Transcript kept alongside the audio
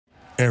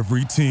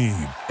Every team,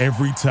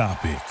 every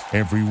topic,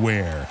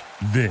 everywhere.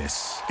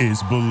 This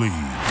is Believe.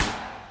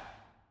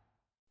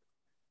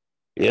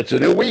 It's a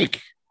new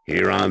week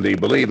here on the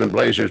Believe in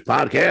Blazers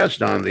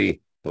podcast on the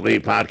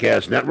Believe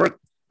Podcast Network.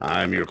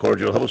 I'm your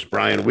cordial host,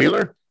 Brian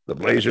Wheeler. The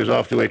Blazers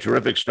off to a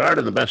terrific start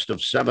in the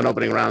best-of-7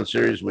 opening round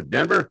series with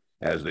Denver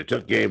as they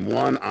took Game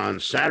 1 on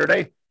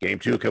Saturday. Game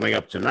 2 coming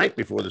up tonight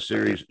before the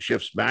series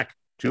shifts back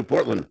to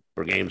Portland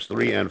for Games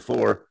 3 and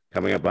 4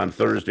 coming up on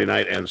Thursday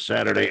night and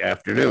Saturday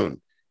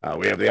afternoon.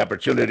 We have the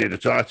opportunity to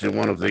talk to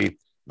one of the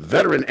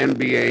veteran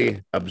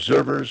NBA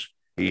observers.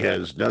 He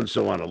has done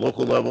so on a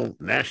local level,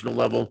 national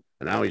level,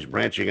 and now he's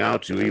branching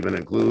out to even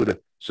include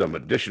some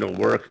additional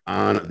work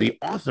on the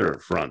author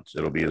front.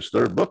 It'll be his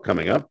third book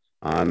coming up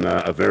on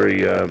a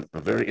very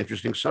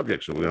interesting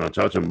subject. So we're going to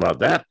talk to him about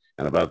that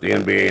and about the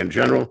NBA in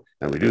general,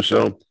 and we do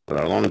so with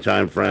our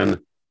longtime friend.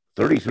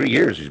 33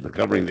 years he's been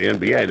covering the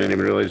NBA. I didn't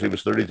even realize he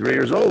was 33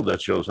 years old.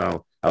 That shows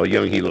how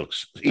young he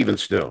looks, even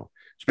still.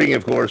 Speaking,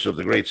 of course, of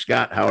the great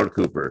Scott Howard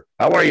Cooper.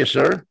 How are you,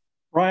 sir?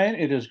 Brian,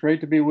 it is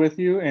great to be with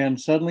you, and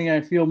suddenly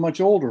I feel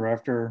much older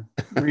after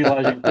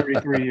realizing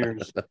 33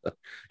 years.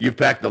 You've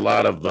packed a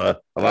lot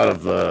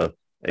of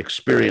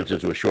experience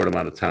into a short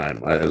amount of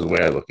time, is the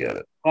way I look at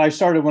it. I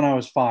started when I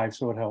was 5,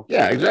 so it helps.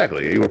 Yeah,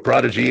 exactly. You were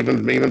prodigy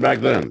even back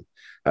then.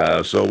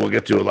 So we'll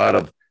get to a lot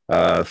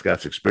of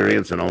Scott's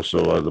experience and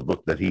also the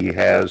book that he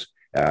has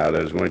that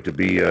is going to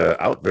be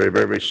out very,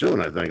 very, very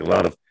soon. I think a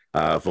lot of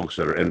folks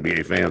that are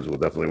NBA fans will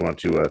definitely want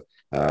to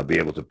be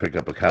able to pick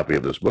up a copy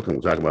of this book, and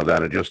we'll talk about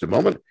that in just a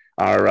moment.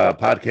 Our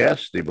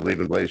podcast, the Believe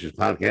in Blazers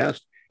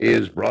podcast,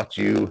 is brought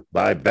to you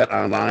by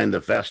BetOnline,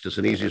 the fastest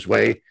and easiest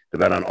way to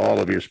bet on all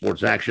of your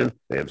sports action.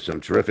 They have some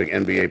terrific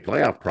NBA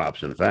playoff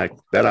props. In fact,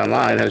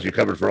 BetOnline has you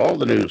covered for all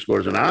the news,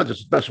 scores, and odds.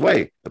 It's the best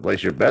way to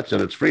place your bets,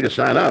 and it's free to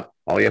sign up.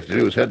 All you have to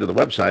do is head to the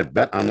website,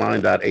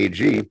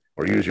 betonline.ag,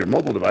 or use your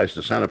mobile device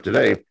to sign up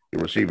today.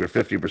 You'll receive your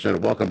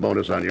 50% welcome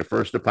bonus on your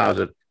first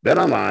deposit.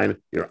 BetOnline,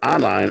 your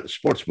online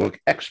sportsbook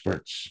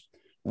experts.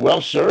 Well,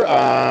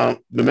 sir,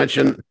 we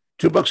mentioned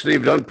 2 books that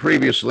you've done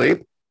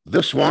previously.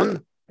 This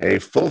one, a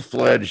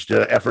full-fledged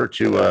effort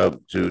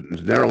to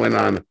narrow in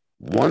on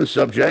one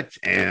subject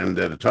and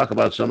to talk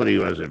about somebody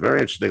who has a very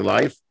interesting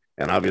life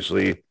and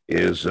obviously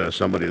is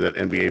somebody that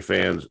NBA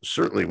fans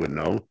certainly would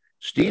know.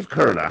 Steve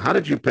Kerr. Now, how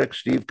did you pick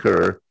Steve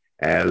Kerr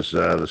as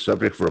the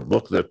subject for a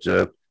book that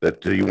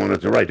you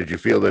wanted to write? Did you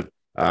feel that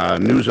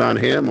news on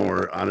him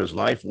or on his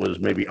life was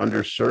maybe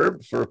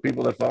underserved for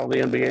people that follow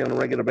the NBA on a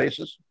regular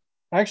basis?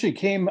 I actually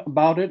came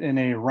about it in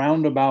a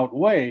roundabout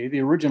way. The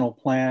original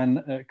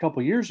plan a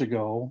couple years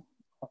ago,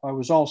 I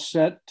was all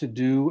set to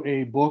do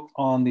a book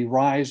on the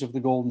rise of the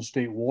Golden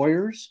State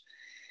Warriors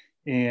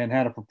and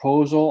had a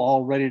proposal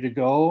all ready to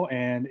go.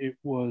 And it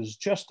was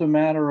just a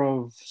matter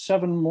of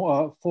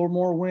 4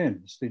 more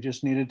wins. They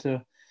just needed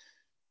to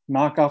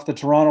knock off the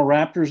Toronto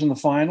Raptors in the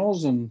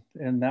finals. And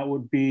that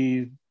would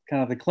be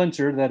kind of the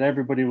clincher that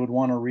everybody would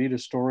want to read a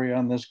story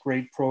on this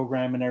great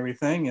program and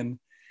everything. And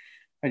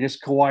I guess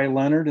Kawhi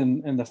Leonard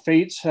and the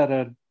Fates had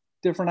a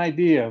different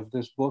idea of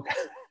this book.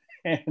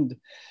 And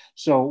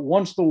so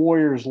once the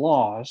Warriors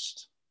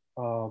lost,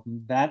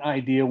 that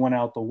idea went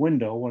out the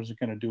window. Wasn't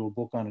going to do a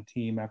book on a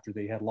team after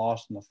they had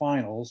lost in the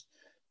finals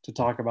to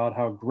talk about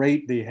how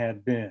great they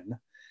had been.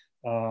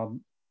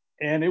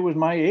 And it was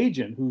my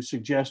agent who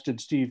suggested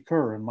Steve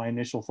Kerr. And my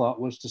initial thought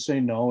was to say,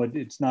 no,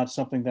 it's not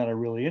something that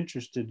really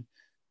interested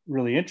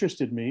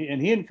me. And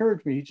he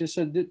encouraged me. He just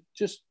said,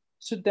 just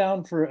sit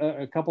down for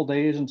a couple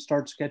days and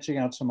start sketching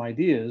out some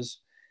ideas.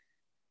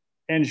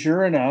 And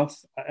sure enough,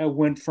 I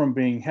went from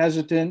being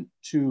hesitant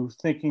to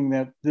thinking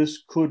that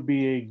this could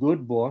be a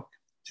good book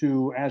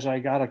to, as I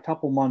got a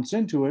couple months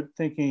into it,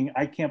 thinking,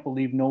 I can't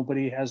believe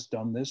nobody has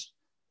done this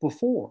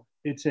before.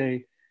 It's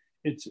a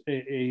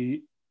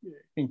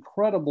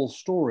incredible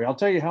story. I'll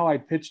tell you how I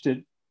pitched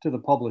it to the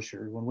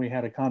publisher when we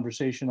had a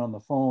conversation on the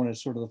phone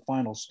as sort of the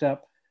final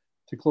step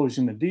to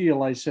closing the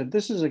deal. I said,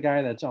 this is a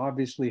guy that's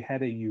obviously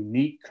had a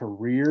unique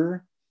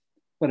career,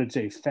 but it's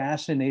a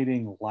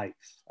fascinating life.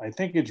 I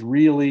think it's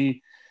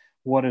really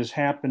what has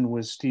happened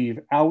with Steve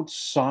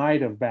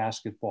outside of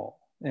basketball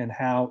and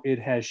how it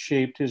has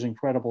shaped his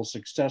incredible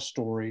success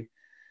story.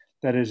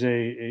 That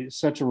is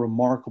such a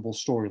remarkable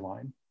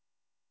storyline.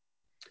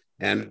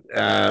 And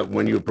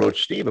when you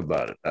approached Steve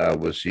about it,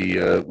 was he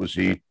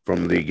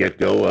from the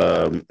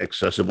get-go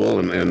accessible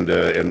and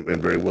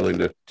very willing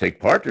to take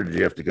part, or did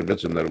you have to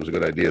convince him that it was a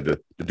good idea to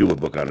do a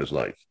book on his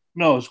life?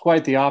 No, it's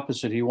quite the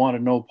opposite. He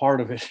wanted no part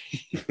of it.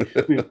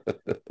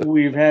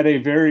 We've had a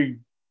very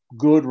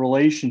good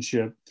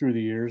relationship through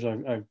the years.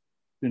 I've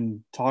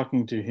been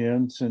talking to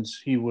him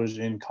since he was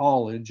in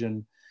college,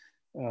 and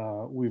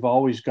we've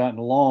always gotten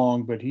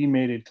along, but he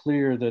made it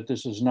clear that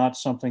this is not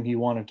something he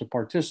wanted to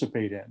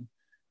participate in.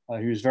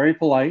 He was very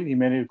polite. He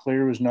made it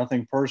clear it was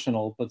nothing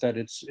personal, but that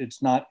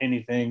it's not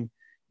anything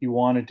he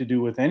wanted to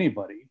do with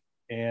anybody,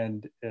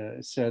 and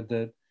said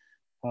that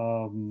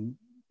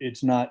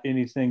it's not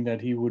anything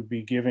that he would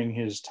be giving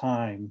his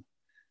time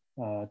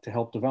to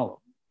help develop.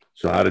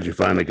 So how did you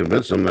finally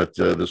convince him that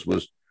this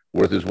was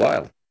worth his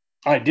while?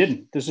 I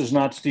didn't. This is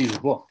not Steve's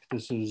book.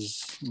 This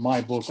is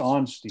my book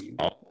on Steve.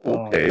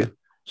 Okay.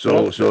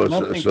 So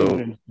Nothing convinced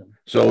him.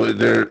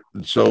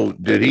 so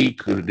did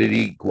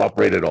he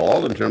cooperate at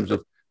all in terms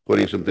of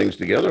putting some things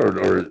together,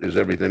 or is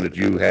everything that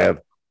you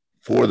have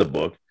for the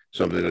book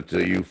something that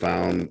you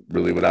found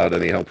really without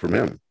any help from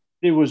him?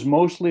 It was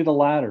mostly the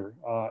latter.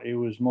 It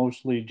was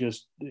mostly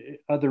just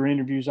other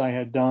interviews I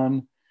had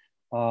done.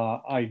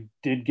 I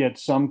did get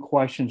some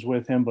questions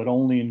with him, but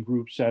only in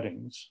group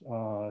settings.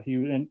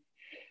 And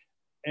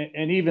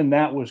even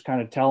that was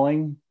kind of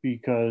telling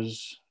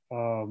because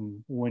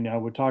when I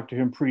would talk to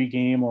him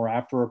pregame or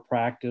after a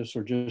practice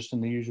or just in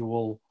the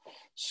usual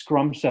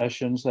scrum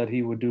sessions that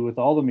he would do with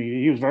all the media,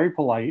 he was very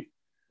polite,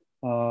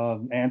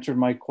 answered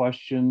my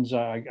questions.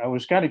 I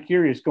was kind of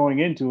curious going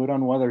into it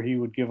on whether he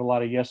would give a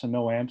lot of yes and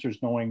no answers,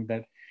 knowing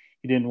that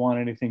he didn't want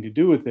anything to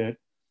do with it.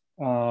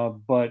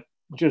 But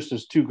just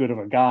as too good of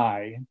a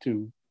guy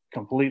to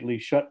completely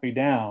shut me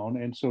down.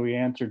 And so he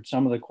answered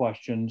some of the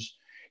questions.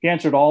 He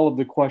answered all of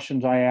the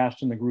questions I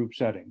asked in the group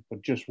setting,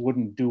 but just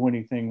wouldn't do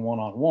anything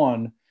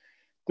one-on-one.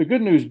 The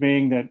good news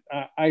being that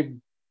I've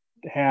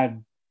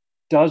had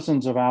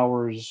dozens of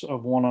hours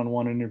of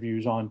one-on-one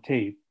interviews on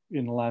tape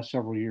in the last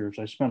several years.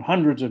 I spent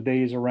hundreds of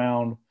days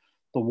around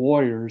the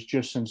Warriors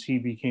just since he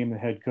became the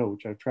head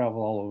coach. I've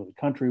traveled all over the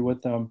country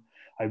with them.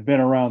 I've been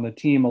around the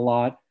team a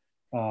lot.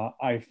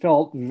 I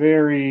felt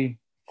very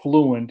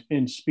fluent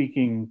in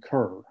speaking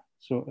Kerr.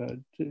 So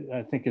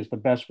I think is the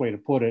best way to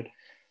put it.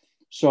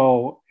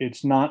 So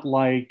it's not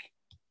like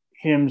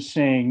him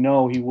saying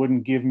no, he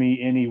wouldn't give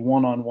me any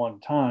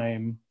one-on-one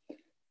time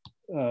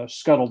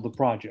scuttled the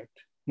project.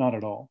 Not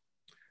at all.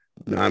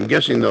 Now, I'm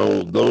guessing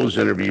though those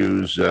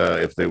interviews,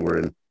 if they were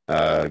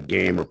in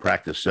game or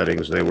practice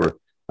settings, they were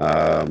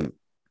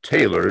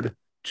tailored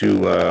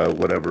to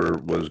whatever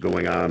was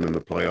going on in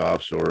the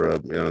playoffs or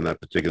in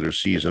that particular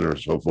season or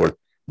so forth.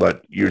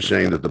 But you're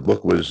saying that the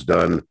book was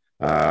done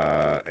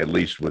at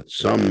least with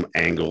some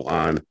angle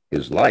on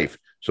his life.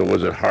 So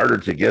was it harder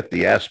to get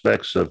the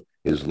aspects of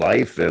his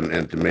life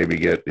and to maybe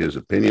get his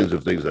opinions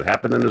of things that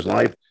happened in his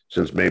life,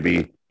 since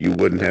maybe you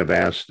wouldn't have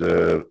asked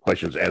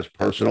questions as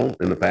personal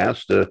in the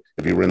past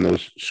if you were in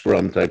those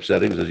scrum type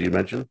settings, as you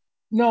mentioned?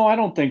 No, I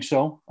don't think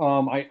so.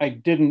 I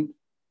didn't.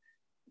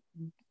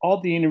 All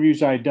the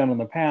interviews I had done in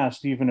the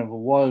past, even if it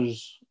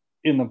was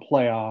in the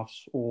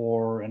playoffs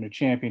or in a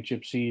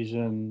championship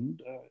season,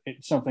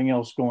 something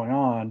else going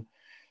on,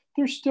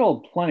 there's still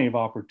plenty of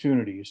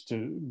opportunities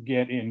to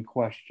get in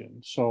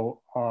questions.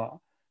 So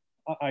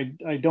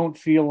I don't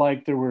feel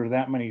like there were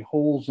that many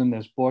holes in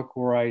this book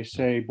where I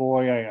say,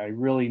 boy, I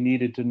really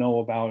needed to know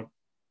about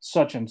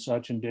such and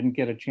such and didn't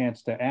get a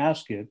chance to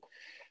ask it.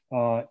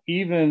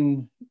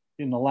 Even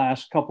in the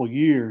last couple of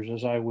years,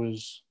 as I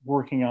was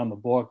working on the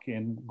book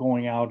and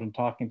going out and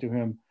talking to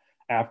him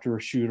after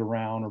a shoot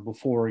around or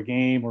before a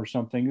game or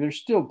something, there's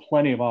still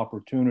plenty of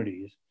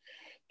opportunities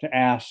to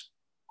ask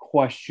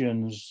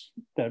questions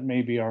that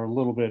maybe are a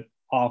little bit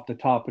off the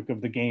topic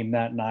of the game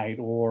that night,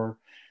 or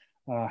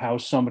how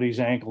somebody's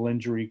ankle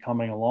injury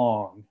coming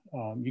along.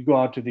 You go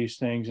out to these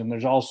things and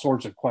there's all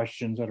sorts of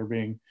questions that are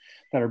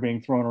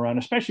being thrown around,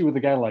 especially with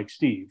a guy like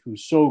Steve,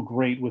 who's so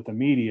great with the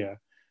media.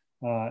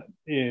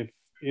 If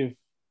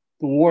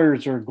the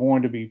Warriors are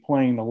going to be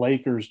playing the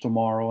Lakers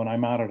tomorrow and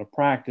I'm out at a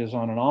practice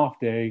on an off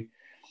day,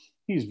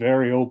 he's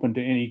very open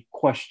to any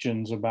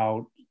questions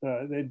about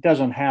it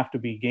doesn't have to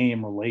be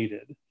game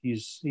related.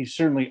 He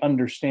certainly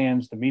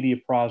understands the media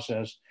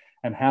process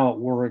and how it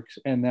works,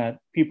 and that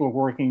people are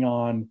working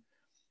on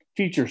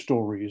feature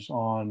stories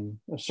on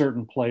a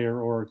certain player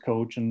or a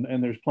coach,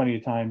 and there's plenty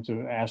of time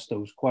to ask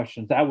those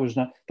questions. That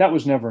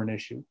was never an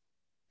issue.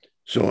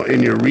 So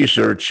in your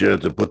research to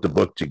put the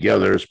book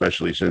together,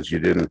 especially since you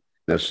didn't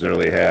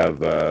necessarily have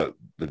the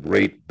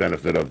great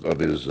benefit of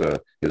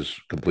his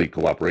complete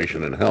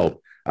cooperation and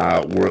help,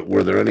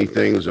 were there any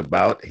things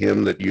about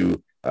him that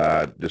you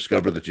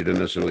discovered that you didn't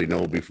necessarily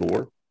know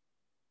before?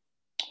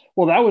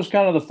 Well, that was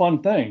kind of the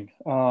fun thing.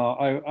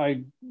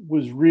 I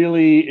was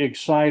really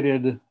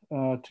excited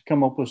to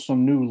come up with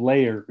some new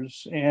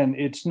layers, and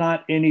it's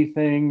not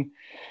anything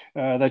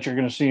that you're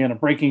going to see in a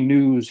breaking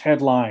news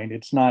headline.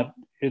 It's not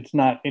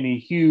any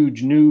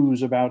huge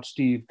news about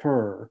Steve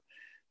Kerr.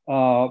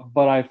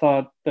 But I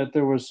thought that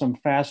there was some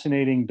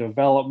fascinating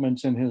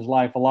developments in his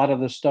life. A lot of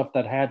the stuff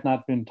that had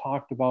not been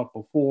talked about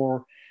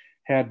before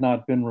had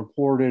not been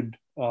reported.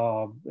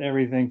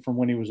 Everything from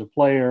when he was a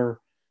player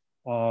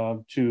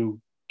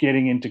to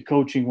getting into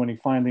coaching when he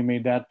finally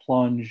made that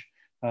plunge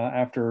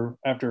after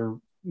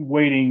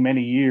waiting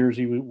many years.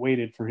 He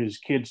waited for his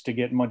kids to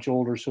get much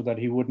older so that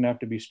he wouldn't have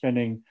to be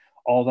spending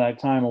all that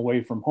time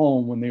away from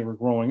home when they were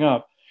growing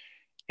up.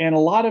 And a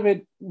lot of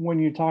it, when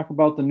you talk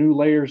about the new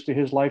layers to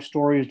his life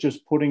story, is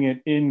just putting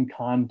it in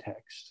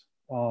context.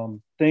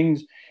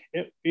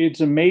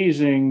 It's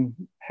amazing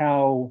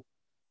how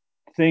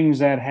things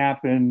that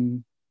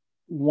happen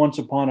once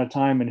upon a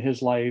time in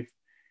his life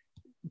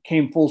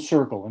came full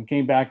circle and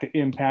came back to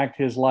impact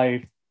his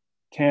life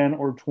 10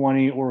 or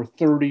 20 or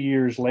 30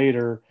 years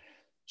later.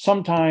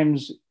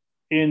 Sometimes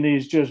in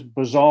these just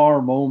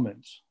bizarre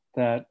moments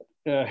that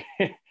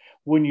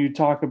when you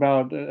talk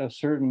about a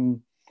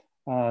certain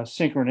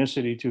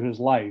synchronicity to his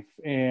life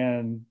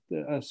and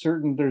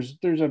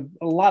there's a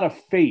lot of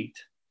fate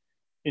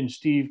in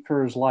Steve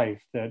Kerr's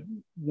life that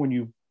when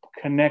you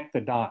connect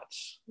the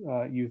dots,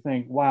 you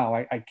think, wow,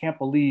 I can't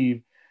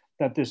believe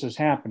that this is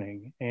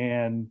happening.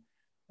 And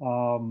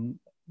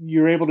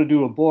you're able to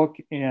do a book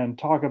and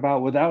talk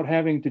about without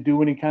having to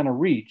do any kind of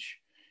reach.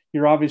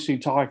 You're obviously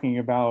talking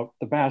about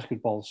the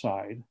basketball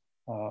side,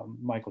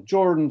 Michael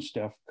Jordan,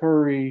 Steph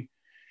Curry,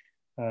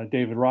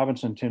 David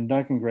Robinson, Tim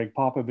Duncan, Greg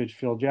Popovich,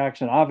 Phil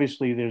Jackson.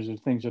 Obviously, there's the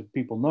things that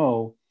people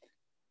know,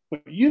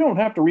 but you don't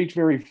have to reach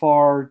very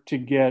far to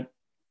get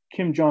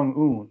Kim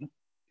Jong-un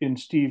in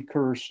Steve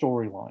Kerr's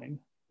storyline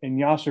and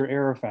Yasser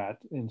Arafat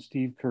in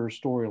Steve Kerr's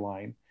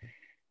storyline.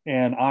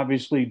 And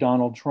obviously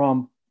Donald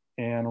Trump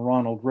and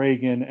Ronald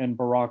Reagan and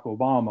Barack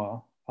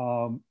Obama.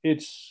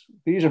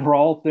 These are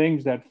all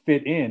things that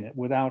fit in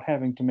without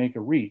having to make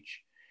a reach.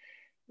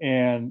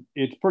 And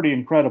it's pretty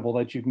incredible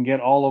that you can get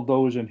all of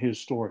those in his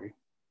story.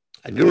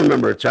 I do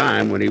remember a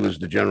time when he was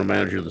the general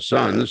manager of the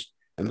Suns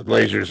and the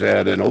Blazers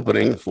had an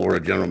opening for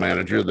a general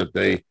manager that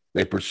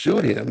they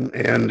pursued him.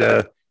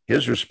 And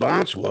his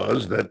response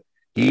was that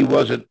he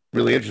wasn't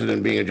really interested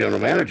in being a general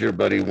manager,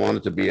 but he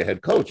wanted to be a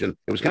head coach. And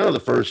it was kind of the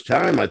first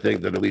time, I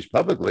think, that at least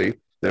publicly,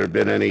 there had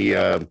been any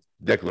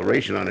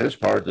declaration on his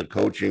part that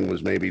coaching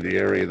was maybe the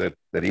area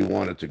that he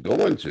wanted to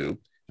go into.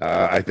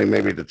 I think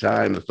maybe at the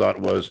time the thought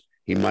was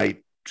he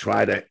might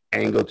try to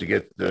angle to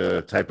get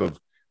the type of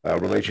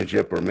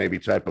relationship or maybe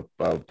type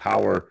of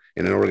power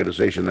in an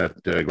organization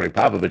that Greg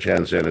Popovich had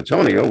in San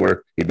Antonio,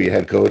 where he'd be a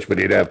head coach, but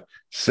he'd have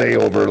say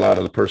over a lot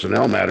of the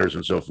personnel matters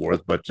and so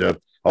forth. But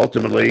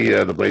ultimately,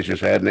 the Blazers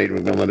had Nate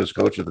McMillan as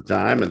coach at the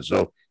time, and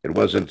so it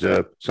wasn't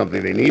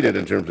something they needed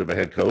in terms of a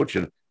head coach,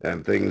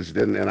 and things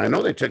didn't. And I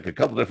know they took a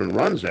couple different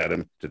runs at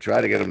him to try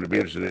to get him to be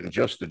interested in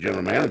just the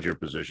general manager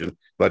position.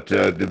 But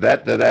did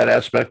that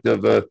aspect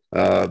of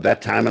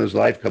that time in his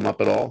life come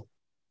up at all?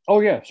 Oh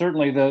yeah,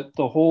 certainly. The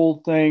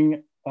whole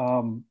thing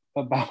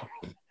about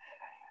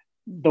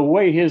the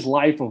way his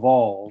life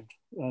evolved.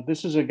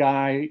 This is a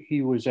guy,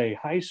 he was a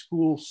high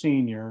school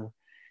senior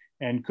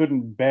and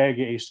couldn't beg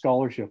a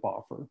scholarship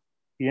offer.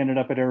 He ended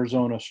up at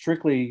Arizona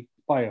strictly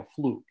by a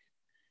fluke.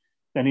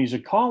 Then he's a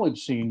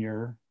college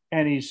senior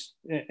and he's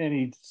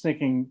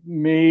thinking,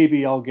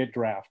 maybe I'll get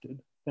drafted.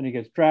 Then he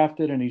gets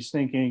drafted and he's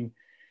thinking,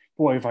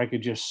 boy, if I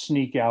could just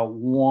sneak out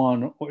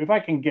one, or if I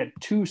can get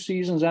 2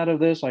 seasons out of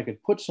this, I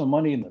could put some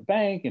money in the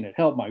bank and it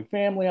helped my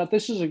family out.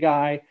 This is a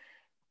guy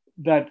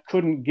that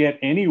couldn't get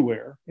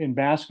anywhere in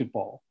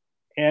basketball.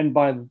 And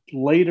by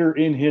later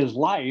in his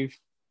life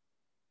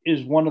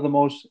is one of the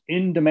most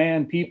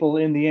in-demand people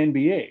in the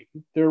NBA.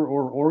 There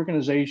were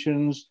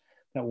organizations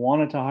that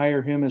wanted to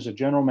hire him as a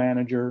general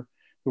manager.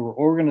 There were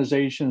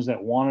organizations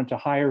that wanted to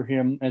hire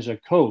him as a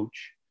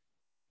coach.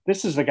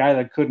 This is the guy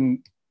that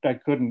couldn't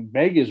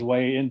beg his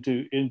way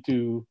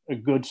into a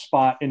good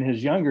spot in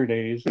his younger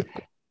days,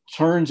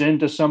 turns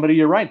into somebody.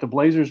 You're right. The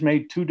Blazers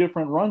made 2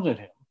 different runs at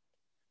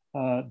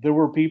him. There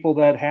were people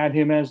that had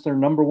him as their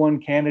number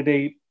 1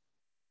 candidate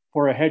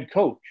for a head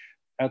coach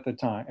at the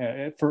time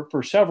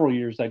for several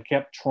years that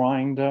kept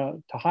trying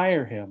to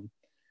hire him.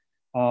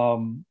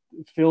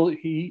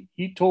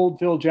 He told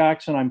Phil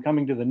Jackson, I'm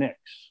coming to the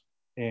Knicks.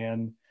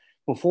 And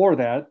before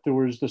that, there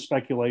was the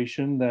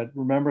speculation that,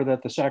 remember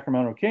that the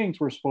Sacramento Kings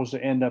were supposed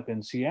to end up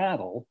in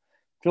Seattle.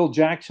 Phil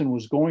Jackson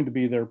was going to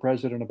be their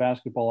president of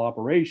basketball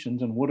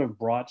operations and would have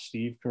brought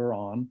Steve Kerr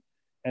on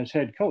as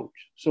head coach.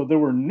 So there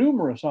were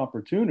numerous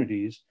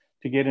opportunities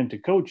to get into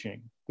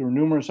coaching. There were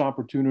numerous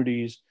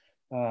opportunities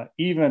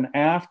even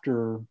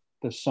after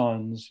the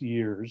Suns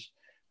years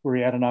where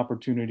he had an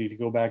opportunity to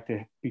go back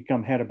to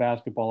become head of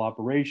basketball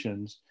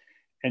operations.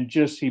 And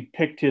just he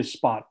picked his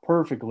spot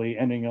perfectly,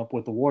 ending up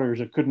with the Warriors.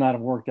 It could not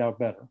have worked out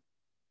better.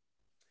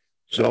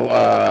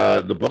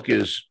 So the book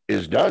is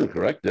done,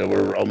 correct?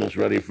 We're almost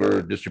ready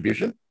for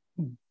distribution.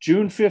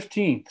 June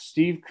 15th,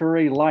 Steve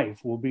Kerr Life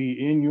will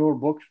be in your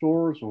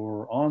bookstores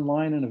or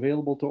online and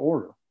available to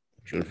order.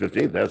 June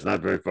 15th, that's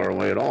not very far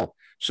away at all.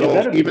 So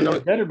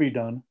it better be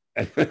done.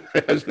 I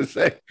was going to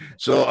say,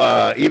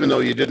 so even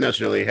though you didn't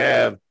necessarily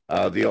have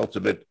the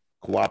ultimate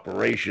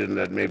cooperation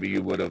that maybe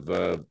you would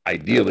have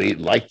ideally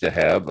liked to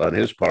have on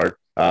his part,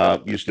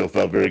 you still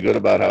felt very good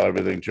about how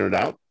everything turned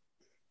out?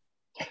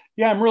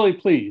 Yeah, I'm really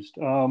pleased.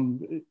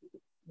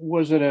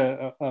 Was it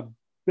a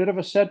bit of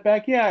a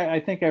setback? Yeah, I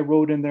think I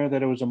wrote in there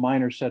that it was a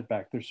minor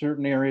setback. There's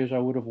certain areas I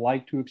would have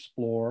liked to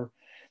explore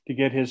to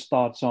get his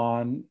thoughts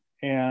on.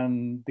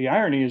 And the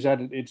irony is that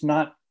it's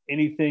not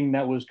anything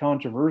that was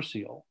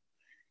controversial.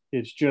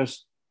 It's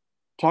just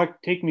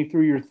take me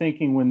through your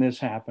thinking when this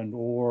happened,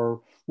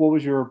 or what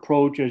was your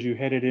approach as you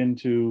headed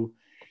into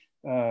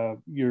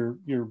your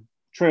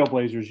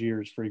Trailblazers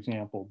years, for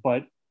example.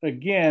 But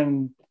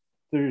again,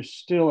 there's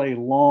still a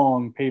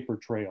long paper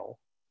trail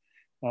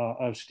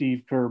of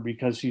Steve Kerr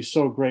because he's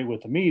so great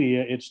with the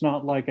media. It's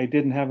not like I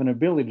didn't have an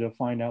ability to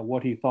find out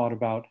what he thought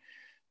about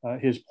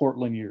his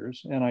Portland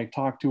years. And I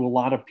talked to a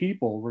lot of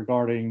people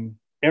regarding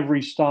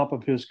every stop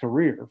of his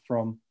career,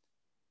 from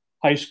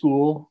high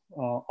school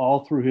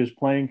all through his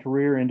playing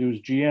career into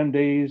his GM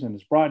days and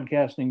his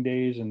broadcasting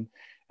days, and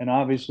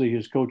obviously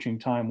his coaching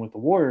time with the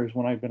Warriors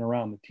when I've been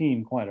around the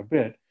team quite a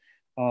bit.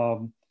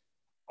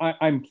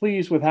 I'm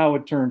pleased with how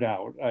it turned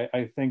out.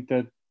 I think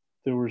that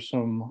there were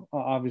some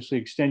obviously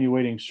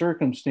extenuating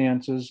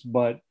circumstances,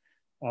 but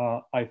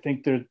I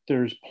think that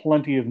there's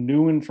plenty of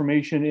new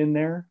information in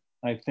there.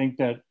 I think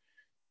that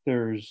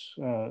there's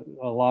a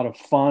lot of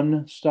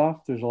fun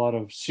stuff. There's a lot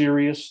of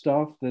serious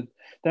stuff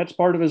that's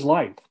part of his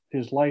life.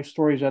 His life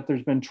story is that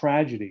there's been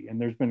tragedy and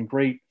there's been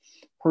great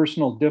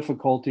personal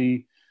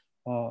difficulty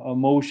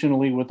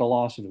emotionally with the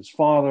loss of his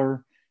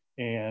father.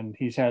 And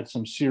he's had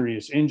some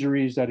serious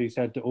injuries that he's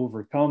had to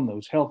overcome,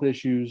 those health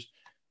issues.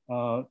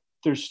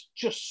 There's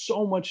just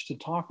so much to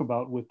talk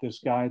about with this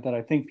guy that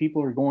I think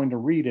people are going to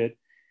read it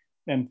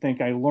and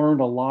think I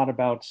learned a lot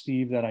about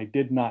Steve that I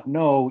did not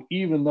know,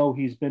 even though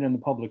he's been in the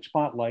public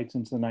spotlight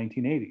since the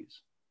 1980s.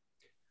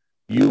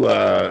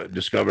 You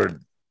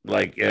discovered,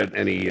 like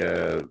any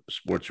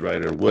sports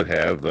writer would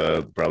have,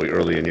 probably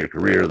early in your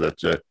career,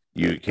 that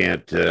you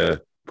can't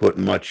put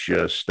much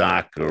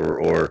stock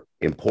or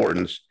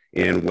importance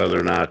in whether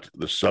or not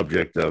the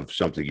subject of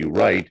something you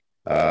write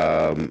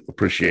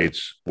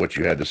appreciates what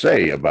you had to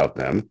say about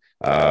them.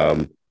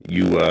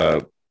 You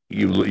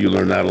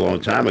learned that a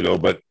long time ago,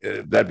 but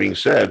that being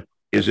said,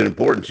 is it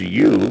important to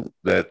you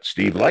that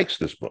Steve likes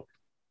this book?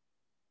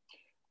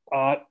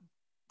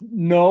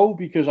 No,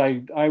 because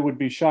I would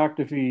be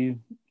shocked if he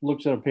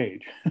looks at a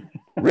page.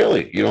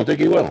 Really? You don't think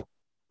he will?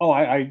 Oh,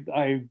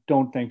 I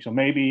don't think so.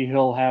 Maybe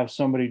he'll have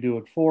somebody do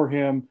it for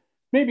him.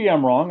 Maybe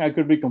I'm wrong. I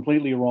could be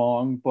completely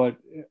wrong. But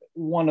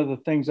one of the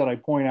things that I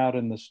point out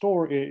in the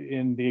story,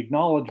 in the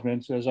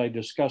acknowledgments, as I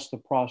discuss the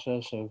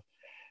process of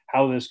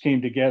how this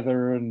came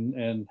together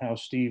and how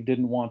Steve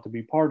didn't want to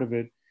be part of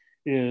it,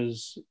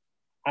 is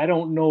I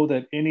don't know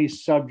that any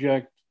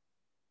subject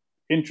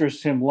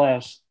interests him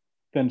less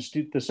than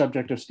the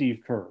subject of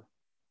Steve Kerr.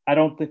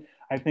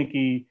 I think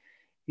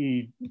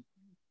he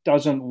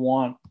doesn't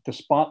want the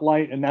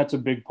spotlight, and that's a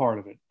big part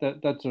of it.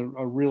 That's a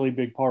really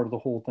big part of the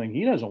whole thing.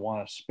 He doesn't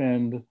want to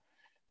spend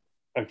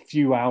a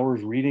few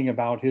hours reading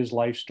about his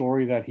life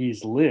story that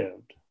he's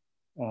lived.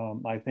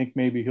 I think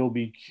maybe he'll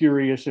be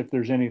curious if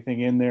there's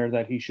anything in there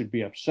that he should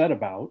be upset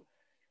about.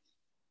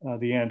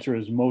 The answer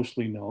is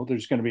mostly no.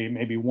 There's going to be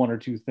maybe one or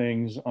two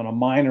things on a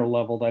minor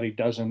level that he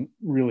doesn't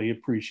really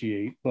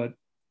appreciate, but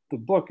the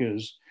book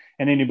is,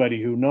 and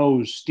anybody who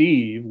knows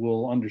Steve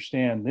will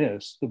understand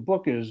this, the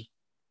book is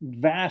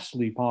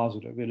vastly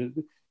positive.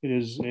 It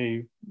is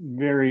a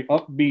very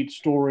upbeat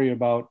story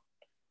about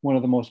one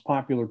of the most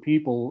popular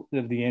people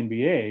of the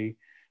NBA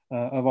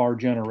of our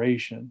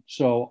generation.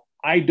 So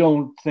I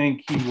don't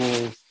think he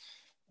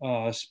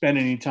will spend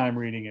any time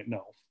reading it.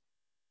 No.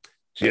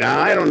 See, now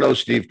I don't know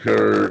Steve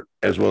Kerr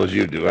as well as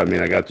you do. I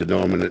mean, I got to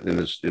know him in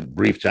this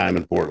brief time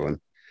in Portland.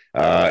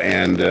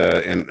 And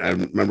I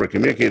remember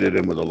communicated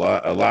him with a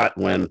lot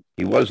when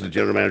he was the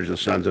general manager of the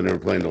Suns and they were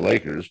playing the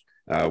Lakers.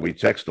 We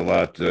text a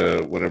lot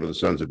whenever the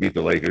Suns would beat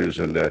the Lakers,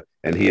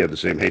 and he had the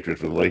same hatred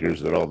for the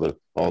Lakers that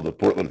all the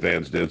Portland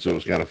fans did. So it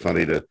was kind of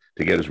funny to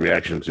get his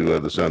reaction to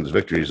the Suns'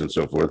 victories and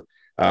so forth.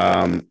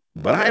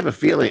 But I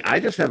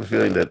just have a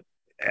feeling that,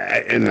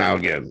 and now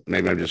again,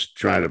 maybe I'm just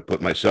trying to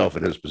put myself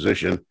in his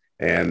position,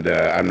 and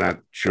I'm not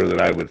sure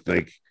that I would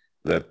think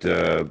that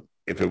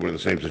if it were in the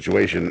same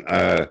situation.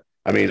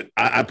 I mean,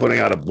 I'm putting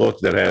out a book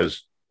that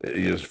has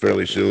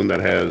fairly soon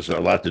that has a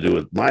lot to do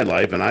with my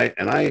life, and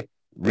I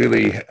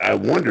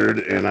wondered,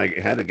 and I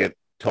had to get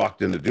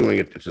talked into doing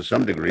it to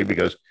some degree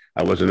because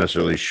I wasn't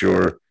necessarily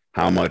sure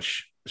how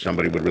much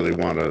somebody would really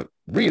want to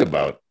read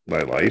about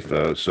my life.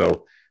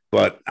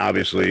 But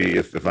obviously,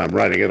 if I'm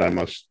writing it, I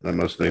must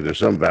think there's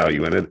some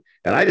value in it,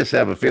 and I just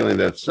have a feeling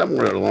that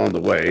somewhere along the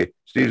way,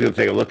 Steve's going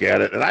to take a look at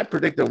it, and I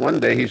predict that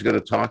one day he's going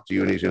to talk to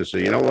you and he's going to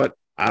say, you know what,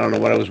 I don't know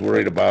what I was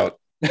worried about.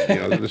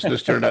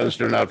 This turned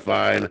out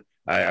fine.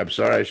 I'm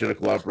sorry I should have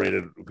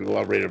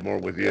cooperated more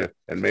with you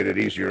and made it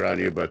easier on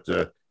you, but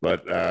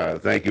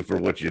thank you for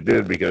what you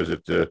did, because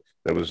it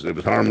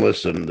was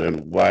harmless, and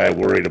why I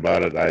worried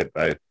about it,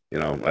 I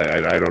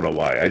don't know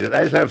why. I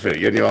just have a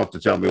feeling. You'll have to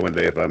tell me one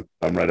day if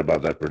I'm right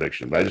about that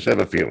prediction, but I just have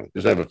a feeling.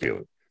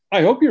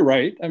 I hope you're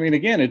right. I mean,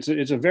 again, it's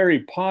a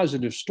very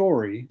positive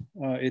story.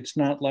 It's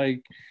not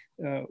like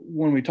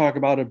when we talk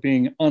about it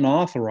being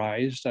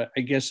unauthorized.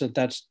 I guess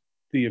that's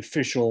the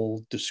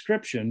official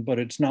description, but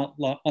it's not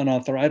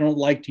unauthorized. I don't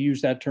like to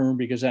use that term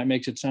because that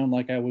makes it sound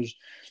like I was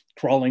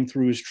crawling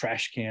through his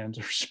trash cans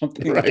or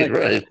something.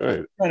 Right.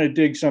 Trying to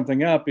dig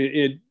something up.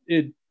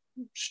 It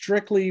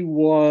strictly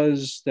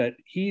was that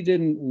he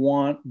didn't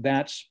want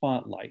that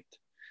spotlight.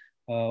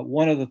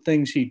 One of the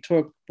things he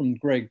took from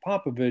Greg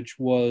Popovich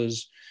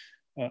was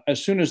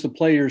as soon as the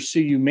players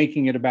see you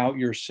making it about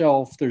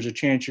yourself, there's a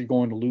chance you're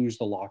going to lose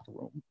the locker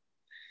room.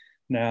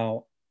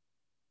 Now,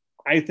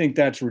 I think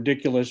that's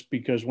ridiculous,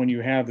 because when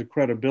you have the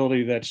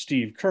credibility that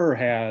Steve Kerr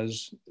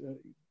has,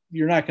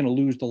 you're not going to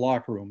lose the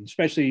locker room,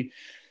 especially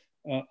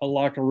a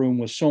locker room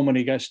with so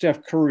many guys.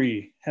 Steph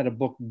Curry had a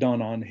book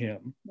done on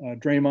him.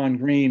 Draymond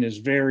Green is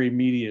very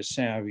media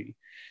savvy.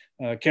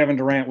 Kevin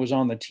Durant was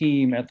on the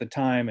team at the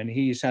time, and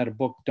he's had a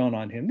book done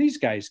on him. These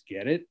guys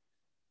get it.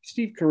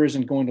 Steve Kerr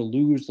isn't going to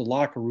lose the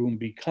locker room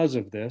because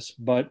of this,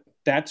 but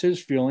that's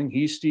his feeling.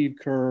 He's Steve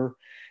Kerr,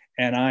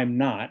 and I'm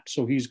not.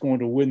 So he's going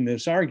to win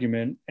this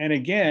argument. And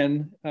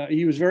again,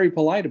 he was very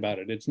polite about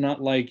it. It's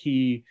not like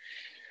he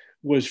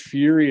was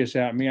furious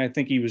at me. I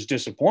think he was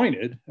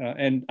disappointed.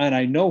 And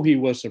I know he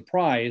was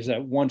surprised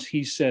that once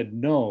he said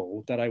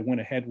no, that I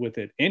went ahead with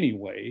it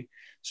anyway.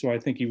 So I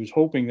think he was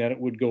hoping that it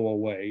would go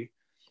away.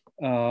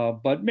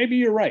 But maybe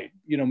you're right.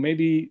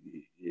 Maybe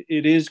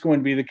it is going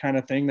to be the kind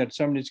of thing that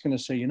somebody's going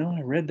to say,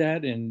 I read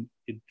that, and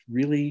it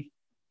really,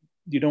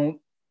 you don't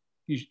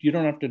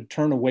have to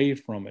turn away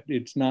from it.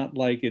 It's not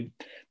like it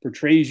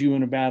portrays you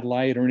in a bad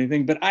light or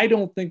anything, but I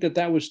don't think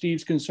that was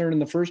Steve's concern in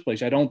the first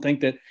place. I don't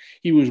think that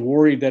he was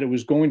worried that it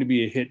was going to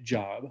be a hit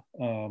job.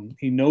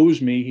 He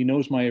knows me. He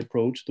knows my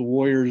approach. The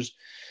Warriors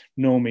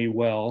know me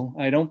well.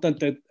 I don't think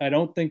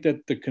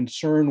that the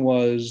concern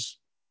was,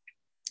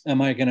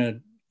 am I going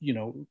to,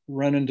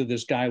 run into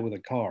this guy with a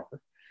car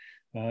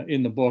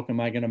in the book? Am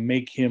I going to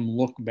make him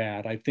look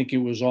bad? I think it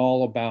was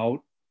all about,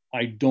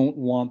 I don't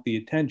want the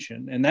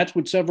attention. And that's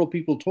what several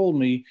people told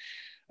me.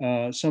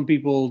 Some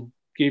people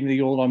gave me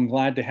the old, I'm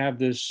glad to have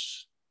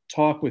this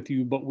talk with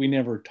you, but we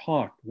never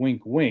talked,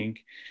 wink,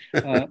 wink,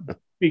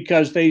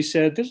 because they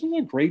said, this is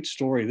a great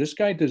story. This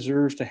guy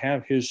deserves to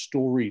have his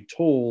story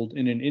told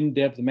in an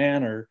in-depth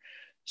manner,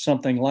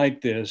 something like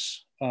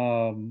this.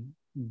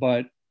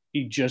 But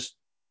he just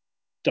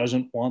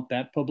doesn't want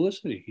that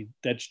publicity.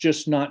 That's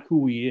just not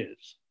who he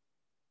is.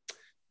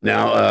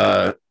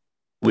 Now,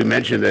 we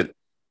mentioned that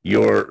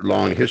your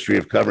long history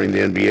of covering the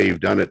NBA, you've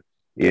done it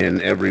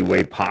in every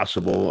way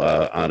possible,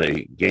 on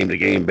a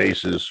game-to-game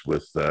basis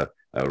with a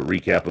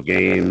recap of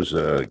games,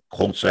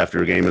 Colts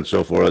after a game and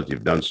so forth.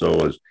 You've done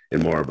so as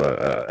in more of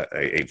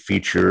a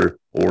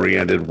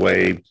feature-oriented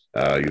way.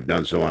 You've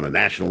done so on a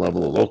national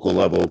level, a local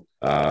level.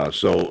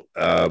 So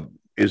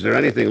is there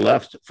anything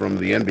left from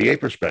the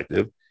NBA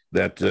perspective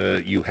that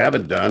you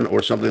haven't done,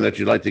 or something that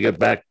you'd like to get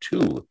back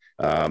to?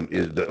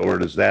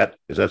 Is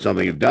that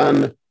something you've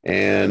done,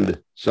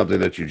 and something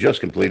that you just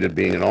completed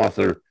being an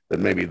author, that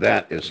maybe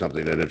that is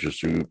something that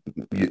interests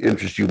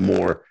you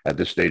more at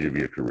this stage of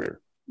your career?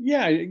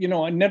 Yeah,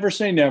 I never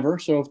say never.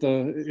 So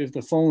if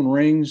the phone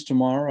rings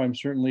tomorrow, I'm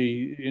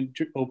certainly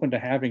open to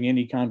having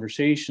any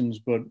conversations.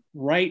 But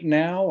right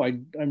now,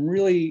 I'm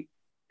really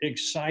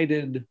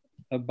excited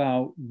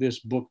about this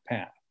book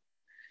path.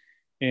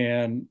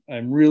 And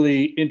I'm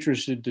really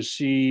interested to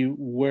see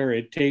where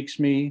it takes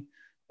me.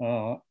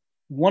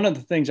 One of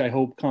the things I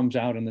hope comes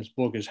out in this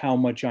book is how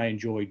much I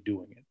enjoyed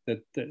doing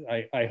it.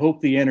 That I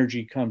hope the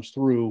energy comes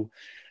through,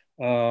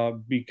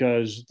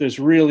 because this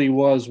really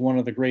was one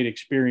of the great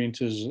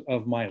experiences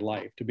of my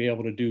life, to be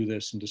able to do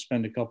this and to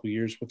spend a couple of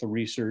years with the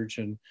research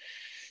and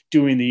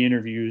doing the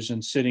interviews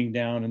and sitting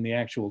down in the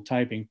actual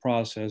typing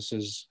process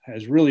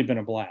has really been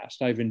a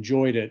blast. I've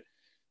enjoyed it.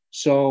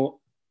 So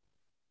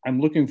I'm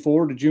looking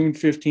forward to June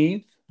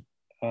 15th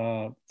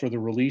for the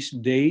release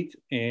date,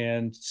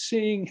 and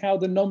seeing how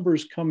the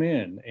numbers come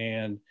in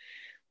and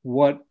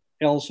what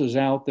else is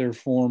out there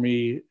for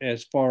me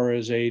as far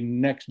as a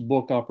next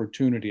book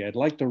opportunity. I'd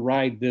like to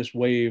ride this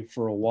wave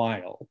for a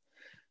while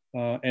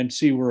and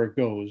see where it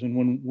goes.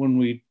 And when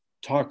we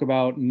talk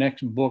about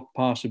next book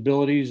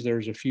possibilities,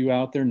 there's a few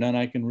out there, none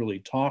I can really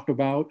talk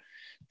about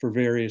for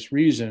various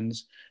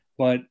reasons,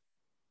 but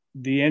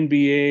the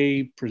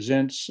NBA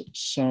presents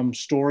some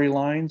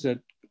storylines that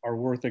are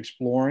worth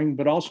exploring,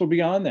 but also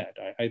beyond that,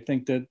 I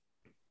think that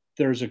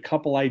there's a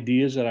couple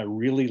ideas that I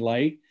really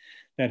like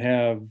that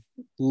have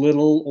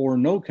little or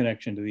no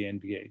connection to the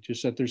NBA,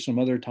 just that there's some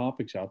other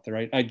topics out there.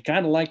 I'd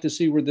kind of like to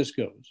see where this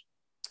goes.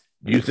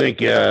 Do you think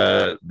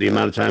the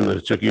amount of time that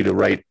it took you to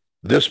write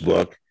this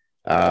book,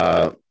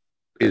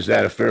 is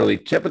that a fairly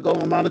typical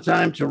amount of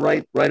time to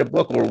write a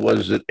book, or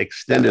was it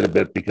extended a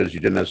bit because you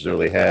didn't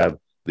necessarily have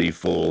the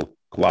full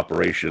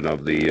cooperation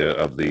of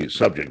the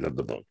subject of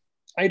the book?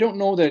 I don't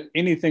know that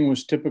anything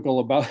was typical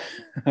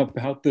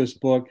about this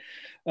book,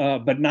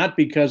 but not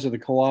because of the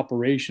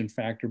cooperation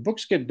factor.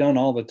 Books get done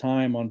all the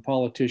time on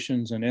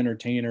politicians and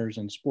entertainers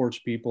and sports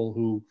people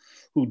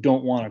who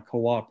don't want to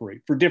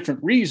cooperate for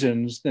different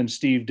reasons than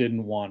Steve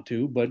didn't want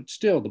to. But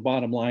still, the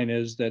bottom line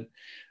is that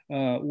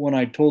when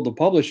I told the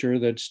publisher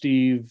that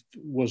Steve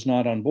was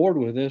not on board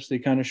with this, they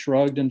kind of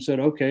shrugged and said,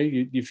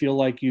 okay, you feel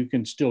like you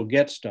can still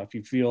get stuff.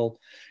 You feel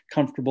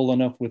comfortable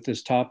enough with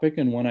this topic.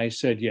 And when I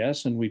said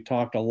yes, and we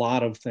talked a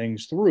lot of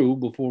things through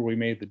before we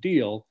made the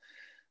deal,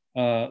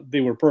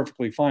 they were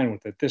perfectly fine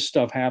with it. This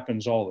stuff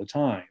happens all the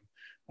time.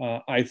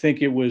 I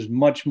think it was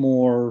much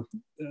more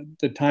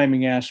the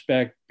timing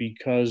aspect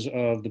because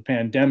of the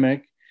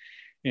pandemic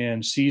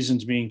and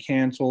seasons being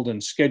canceled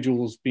and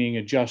schedules being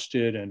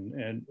adjusted,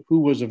 and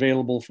who was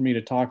available for me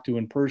to talk to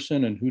in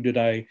person and who did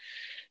I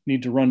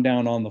need to run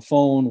down on the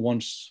phone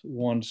once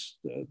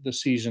the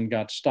season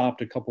got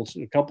stopped a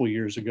couple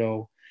years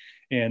ago.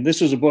 And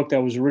this is a book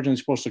that was originally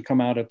supposed to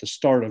come out at the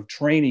start of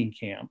training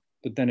camp,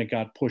 but then it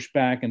got pushed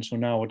back. And so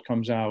now it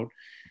comes out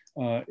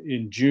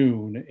in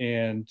June.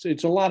 And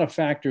it's a lot of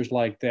factors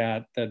like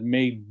that that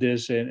made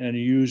this an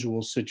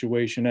unusual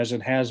situation, as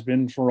it has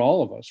been for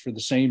all of us, for the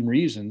same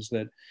reasons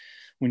that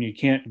when you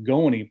can't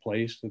go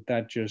anyplace,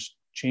 that just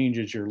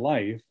changes your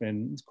life.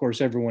 And of course,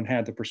 everyone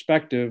had the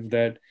perspective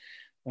that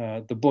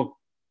the book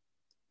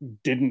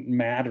didn't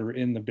matter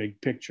in the big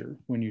picture.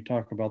 When you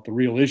talk about the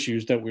real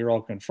issues that we're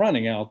all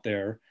confronting out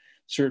there,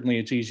 certainly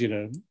it's easy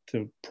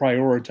to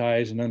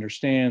prioritize and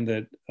understand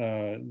that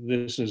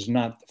this is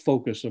not the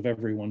focus of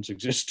everyone's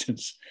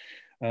existence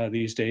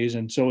these days.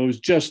 And so it was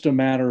just a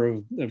matter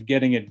of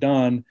getting it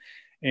done.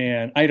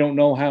 And I don't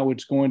know how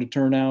it's going to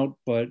turn out,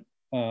 but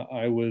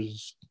I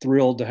was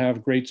thrilled to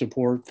have great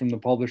support from the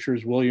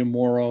publishers, William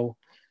Morrow.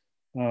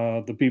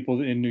 The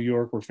people in New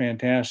York were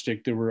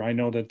fantastic. I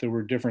know that there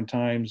were different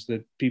times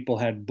that people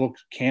had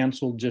books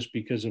canceled just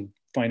because of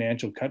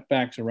financial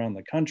cutbacks around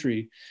the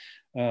country,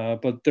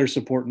 but their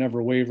support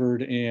never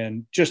wavered.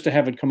 And just to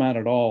have it come out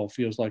at all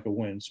feels like a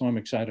win. So I'm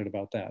excited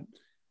about that.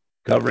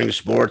 Covering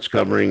sports,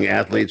 covering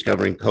athletes,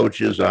 covering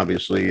coaches,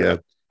 obviously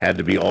had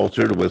to be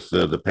altered with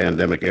the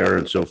pandemic era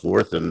and so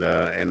forth.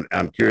 And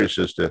I'm curious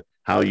as to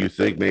how you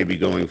think maybe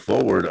going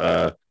forward,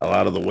 a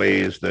lot of the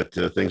ways that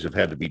things have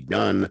had to be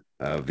done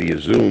via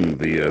Zoom,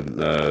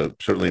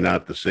 certainly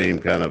not the same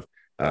kind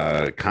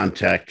of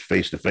contact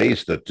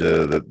face-to-face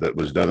that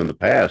was done in the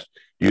past.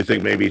 Do you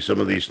think maybe some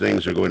of these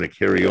things are going to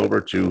carry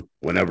over to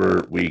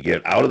whenever we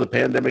get out of the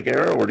pandemic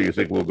era, or do you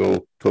think we'll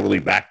go totally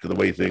back to the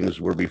way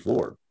things were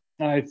before?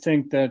 I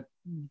think that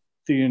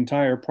the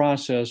entire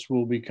process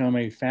will become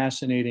a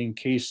fascinating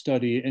case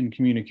study in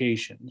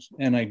communications.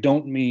 And I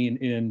don't mean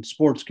in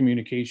sports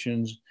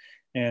communications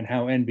and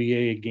how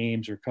NBA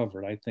games are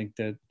covered. I think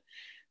that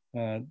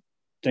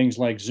things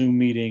like Zoom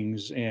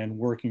meetings and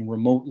working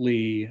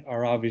remotely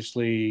are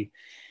obviously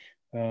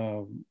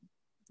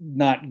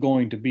not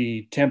going to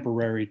be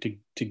temporary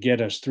to get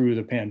us through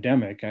the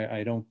pandemic.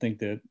 I don't think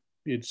that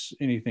it's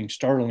anything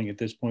startling at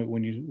this point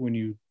when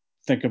you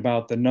think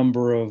about the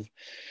number of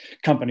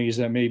companies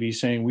that may be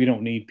saying we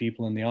don't need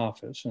people in the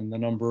office, and the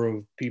number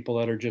of people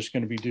that are just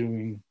going to be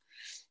doing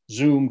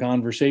Zoom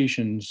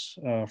conversations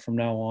from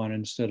now on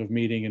instead of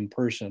meeting in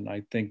person.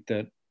 I think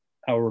that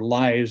our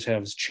lives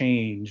have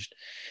changed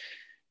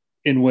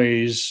in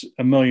ways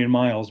a million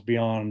miles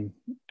beyond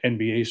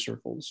NBA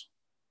circles.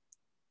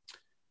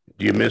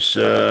 Do you miss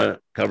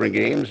covering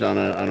games on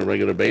a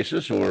regular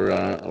basis,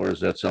 or is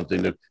that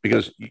something that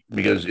because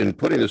in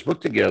putting this book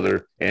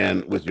together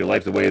and with your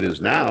life the way it is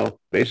now,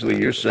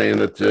 basically you're saying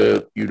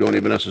that you don't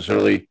even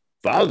necessarily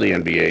follow the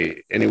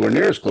NBA anywhere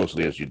near as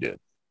closely as you did?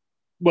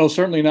 Well,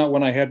 certainly not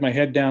when I had my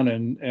head down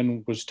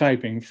and was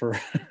typing for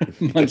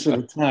months at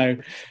a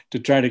time to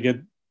try to get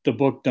the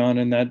book done,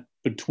 and that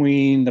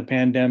between the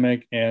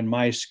pandemic and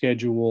my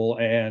schedule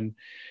and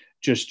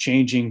just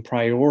changing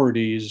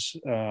priorities,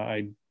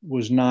 I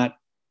was not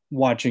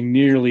watching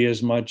nearly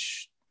as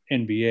much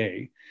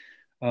NBA.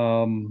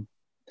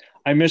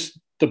 I miss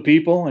the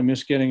people. I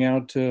miss getting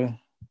out to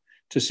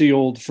see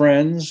old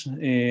friends,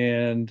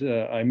 and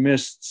I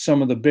missed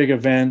some of the big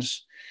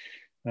events.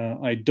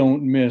 I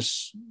don't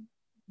miss,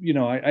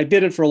 I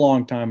did it for a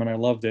long time and I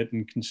loved it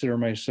and consider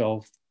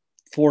myself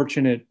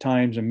fortunate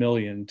times a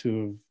million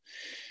to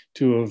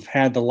have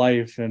had the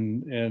life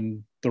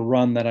and the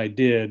run that I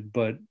did.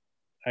 But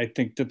I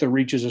think that there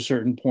reaches a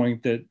certain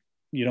point that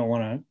you don't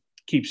want to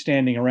keep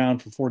standing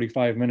around for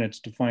 45 minutes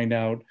to find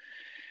out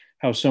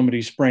how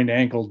somebody's sprained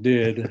ankle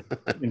did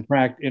in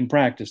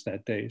practice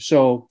that day.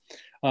 So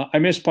I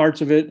miss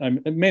parts of it.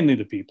 Mainly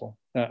the people.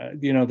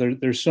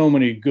 There's so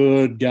many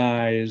good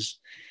guys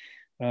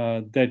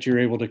that you're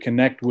able to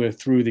connect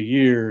with through the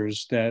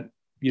years that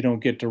you don't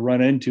get to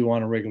run into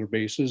on a regular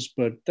basis.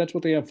 But that's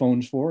what they have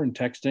phones for, and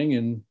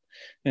texting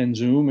and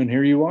Zoom, and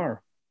here you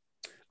are.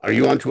 Are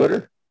you on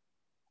Twitter?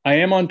 I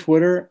am on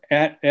Twitter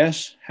at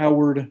S.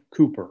 Howard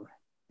Cooper.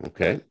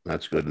 Okay,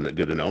 that's good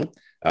to know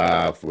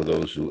for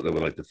those that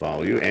would like to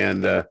follow you.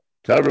 And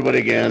tell everybody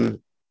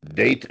again,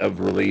 date of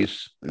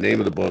release, name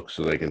of the book,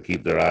 so they can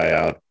keep their eye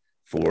out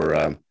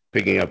for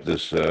picking up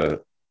this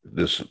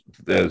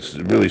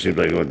really seems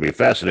like it's going to be a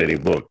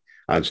fascinating book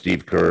on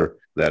Steve Kerr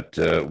that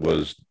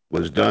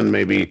was done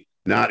maybe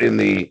not in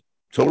the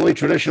totally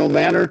traditional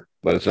manner,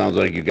 but it sounds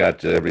like you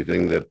got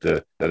everything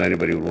that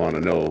anybody would want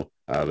to know.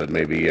 That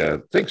maybe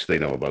thinks they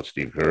know about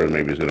Steve Kerr, and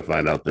maybe is going to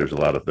find out there's a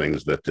lot of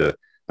things that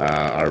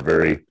are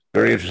very,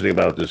 very interesting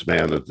about this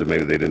man that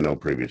maybe they didn't know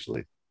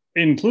previously.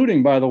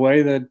 Including, by the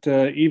way,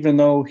 that even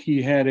though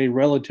he had a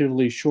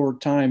relatively short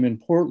time in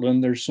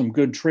Portland, there's some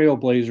good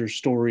trailblazer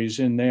stories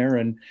in there,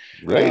 and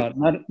right.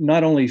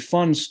 Not only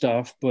fun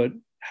stuff, but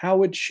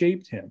how it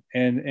shaped him.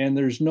 And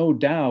there's no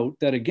doubt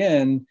that,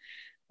 again,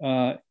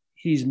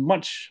 he's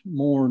much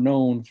more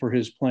known for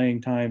his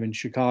playing time in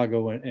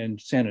Chicago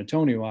and San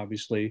Antonio,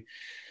 obviously.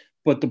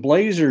 But the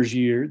Blazers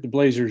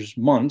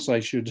months, I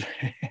should,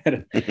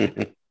 had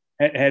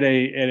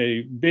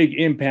a big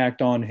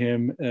impact on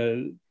him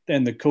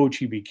and the coach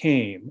he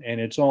became.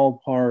 And it's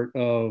all part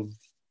of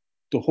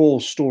the whole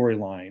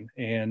storyline.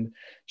 And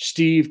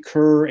Steve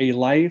Kerr, A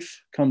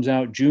Life, comes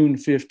out June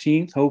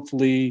 15th,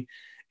 hopefully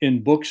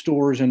in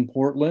bookstores in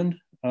Portland,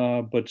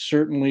 but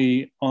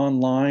certainly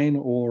online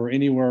or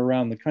anywhere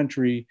around the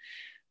country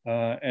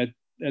at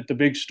the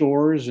big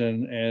stores,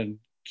 and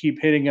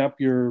keep hitting up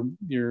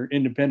your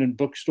independent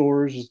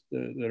bookstores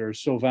that are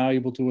so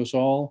valuable to us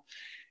all.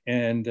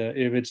 And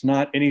if it's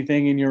not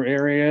anything in your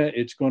area,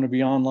 it's going to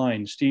be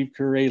online. Steve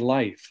Kerr, A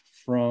Life,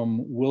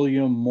 from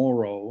William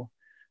Morrow,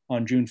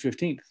 on June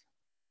 15th.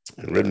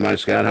 And written by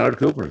Scott Howard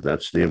Cooper.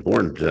 That's the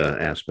important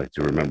aspect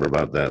to remember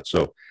about that.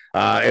 So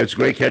it's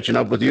great catching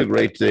up with you.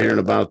 Great to hearing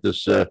about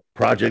this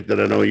project that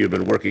I know you've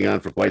been working on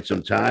for quite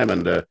some time.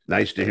 And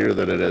nice to hear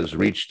that it has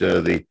reached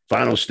the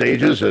final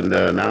stages, and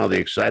now the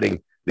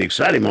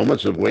exciting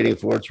moments of waiting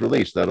for its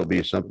release. That'll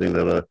be something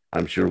that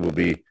I'm sure will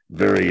be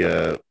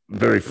very,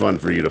 very fun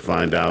for you to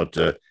find out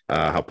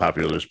how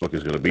popular this book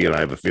is going to be. And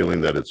I have a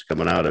feeling that it's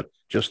coming out at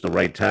just the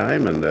right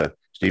time. And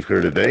Steve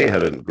Kerr today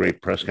had a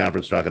great press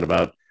conference talking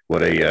about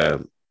what a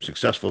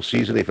successful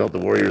season he felt the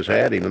Warriors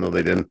had, even though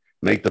they didn't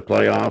make the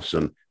playoffs,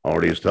 and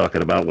already is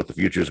talking about what the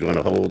future is going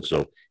to hold.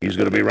 So he's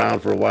going to be around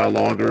for a while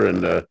longer,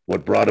 and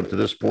what brought him to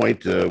this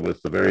point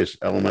with the various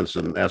elements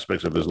and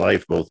aspects of his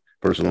life, both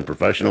personal and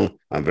professional.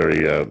 I'm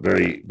very,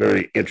 very,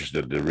 very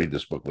interested to read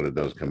this book when it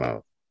does come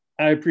out.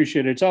 I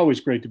appreciate it. It's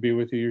always great to be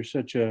with you. You're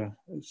such a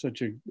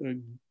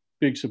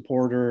big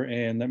supporter,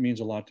 and that means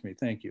a lot to me.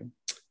 Thank you.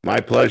 My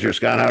pleasure.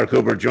 Scott Howard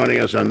Cooper joining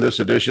us on this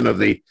edition of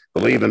the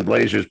Believe in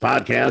Blazers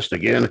podcast.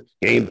 Again,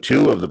 Game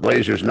 2 of the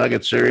Blazers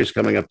Nuggets series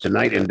coming up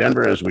tonight in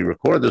Denver as we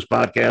record this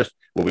podcast.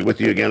 We'll be with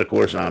you again, of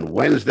course, on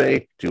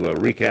Wednesday to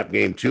recap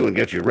Game 2 and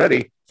get you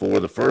ready for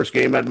the first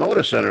game at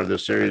Moda Center of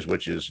this series,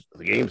 which is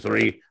Game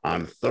 3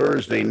 on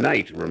Thursday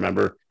night,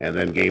 remember, and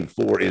then Game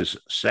 4 is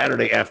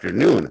Saturday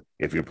afternoon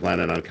if you're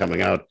planning on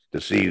coming out to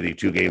see the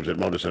two games at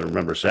Moda Center.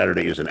 Remember,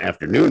 Saturday is an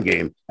afternoon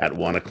game at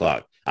 1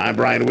 o'clock. I'm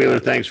Brian Wheeler.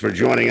 Thanks for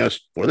joining us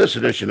for this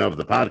edition of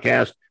the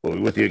podcast. We'll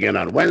be with you again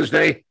on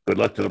Wednesday. Good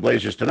luck to the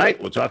Blazers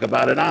tonight. We'll talk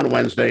about it on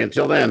Wednesday.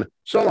 Until then,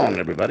 so long,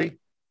 everybody.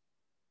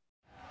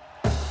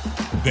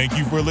 Thank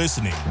you for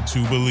listening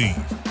to Believe.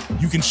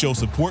 You can show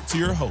support to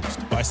your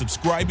host by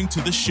subscribing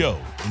to the show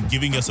and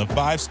giving us a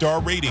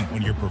 5-star rating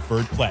on your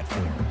preferred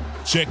platform.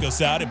 Check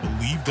us out at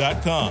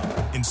Believe.com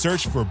and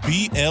search for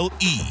BLEAV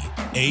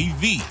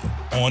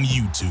on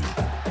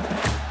YouTube.